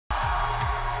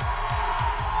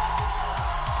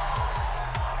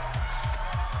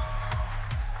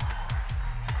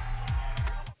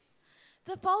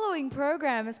following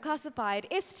program is classified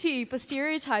ST for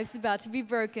stereotypes about to be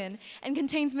broken and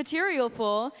contains material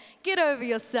for get over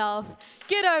yourself,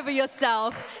 get over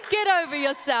yourself, get over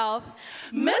yourself.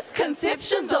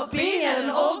 Misconceptions of being in an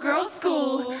all-girls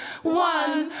school.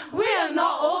 1, we are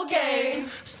not all gay.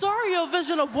 Sorry, your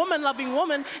vision of woman-loving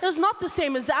woman is not the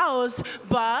same as ours,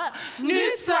 but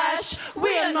newsflash,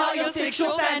 we are not your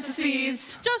sexual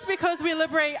fantasies. Just because we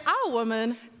liberate our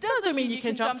woman doesn't mean you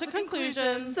can jump to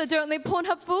conclusions. So don't let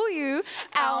Pornhub fool you.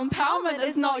 Our empowerment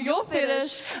is not your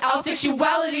fetish. Our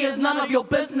sexuality is none of your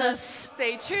business.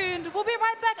 Stay tuned. We'll be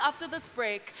right back after this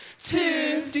break.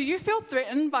 2, Do you feel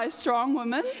threatened by strong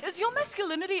women? Is your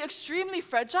masculinity extremely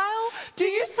fragile? Do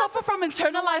you suffer from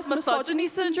internalized misogyny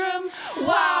syndrome?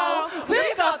 wow,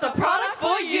 we've got the product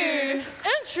for you.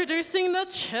 Introducing the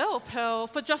Chill Pill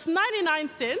for just 99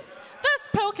 cents. This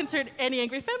pill can turn any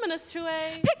angry feminist to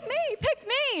a... Pick me, pick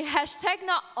me. Hashtag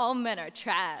not all men are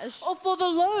trash. Or for the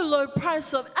low, low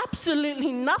price of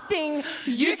absolutely nothing,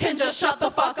 You can just shut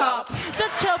the fuck up. The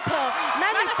Chill Pill,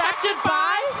 manufactured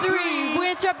by 3,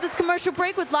 we interrupt this commercial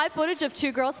break with live footage of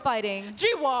 2 girls fighting.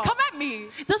 G-Walk. Come at me.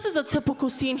 This is a typical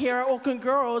scene here at Auckland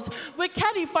Girls, where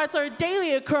catty fights are a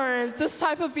daily occurrence. This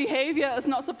type of behavior is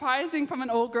not surprising from an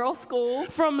all-girls school.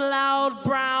 From loud,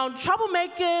 brown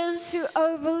troublemakers To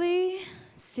overly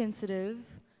sensitive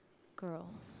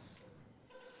girls.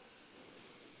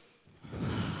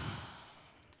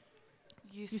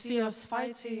 You see us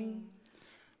fighting,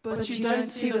 but you don't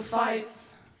see the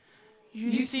fights.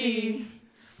 You see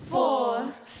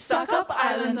 4 stuck-up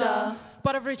islander.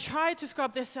 But if they tried to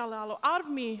scrub their cellular out of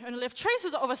me and left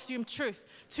traces of assumed truth,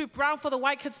 too brown for the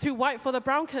white kids, too white for the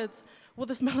brown kids, will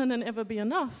this melanin ever be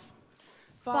enough?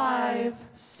 5,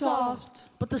 soft.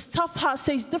 But this tough heart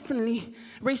says differently.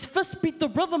 Raised fists beat the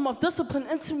rhythm of discipline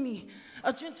into me.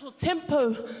 A gentle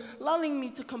tempo, lulling me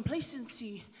to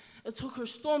complacency. It took her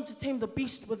storm to tame the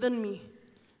beast within me.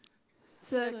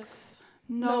 6,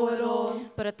 know it all.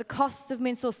 but at the cost of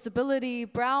mental stability,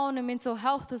 brown and mental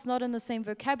health is not in the same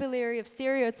vocabulary of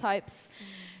stereotypes.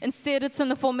 Instead, it's in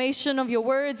the formation of your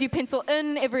words. You pencil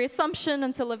in every assumption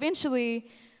until eventually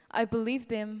I believe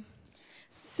them.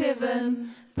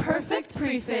 7, perfect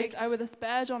prefect. I wear this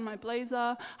badge on my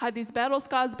blazer, hide these battle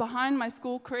scars behind my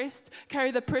school crest,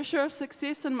 carry the pressure of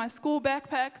success in my school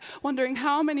backpack, wondering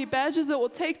how many badges it will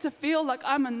take to feel like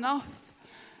I'm enough.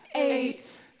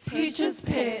 8, teacher's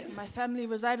pet. My family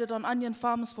resided on onion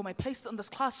farms for my place in this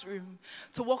classroom.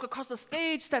 To walk across a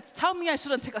stage that's tell me I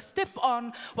shouldn't take a step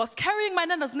on, whilst carrying my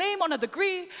nana's name on a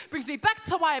degree, brings me back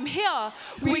to why I'm here.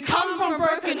 We come from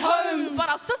broken homes, but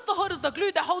our sisterhood is the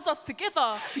glue that holds us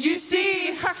together. You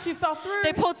see, cracks we fell through.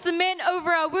 They poured cement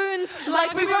over our wounds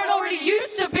like we weren't already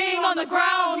used to being on the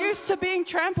ground. Used to being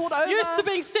trampled over. Used to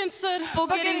being censored.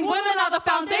 Forgetting women are the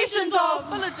foundations of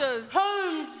Villages,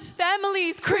 homes,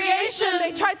 families, creation.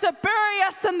 They tried to bury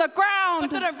us in the ground. but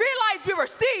didn't realize we were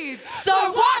seeds.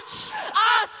 So watch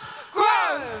us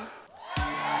grow.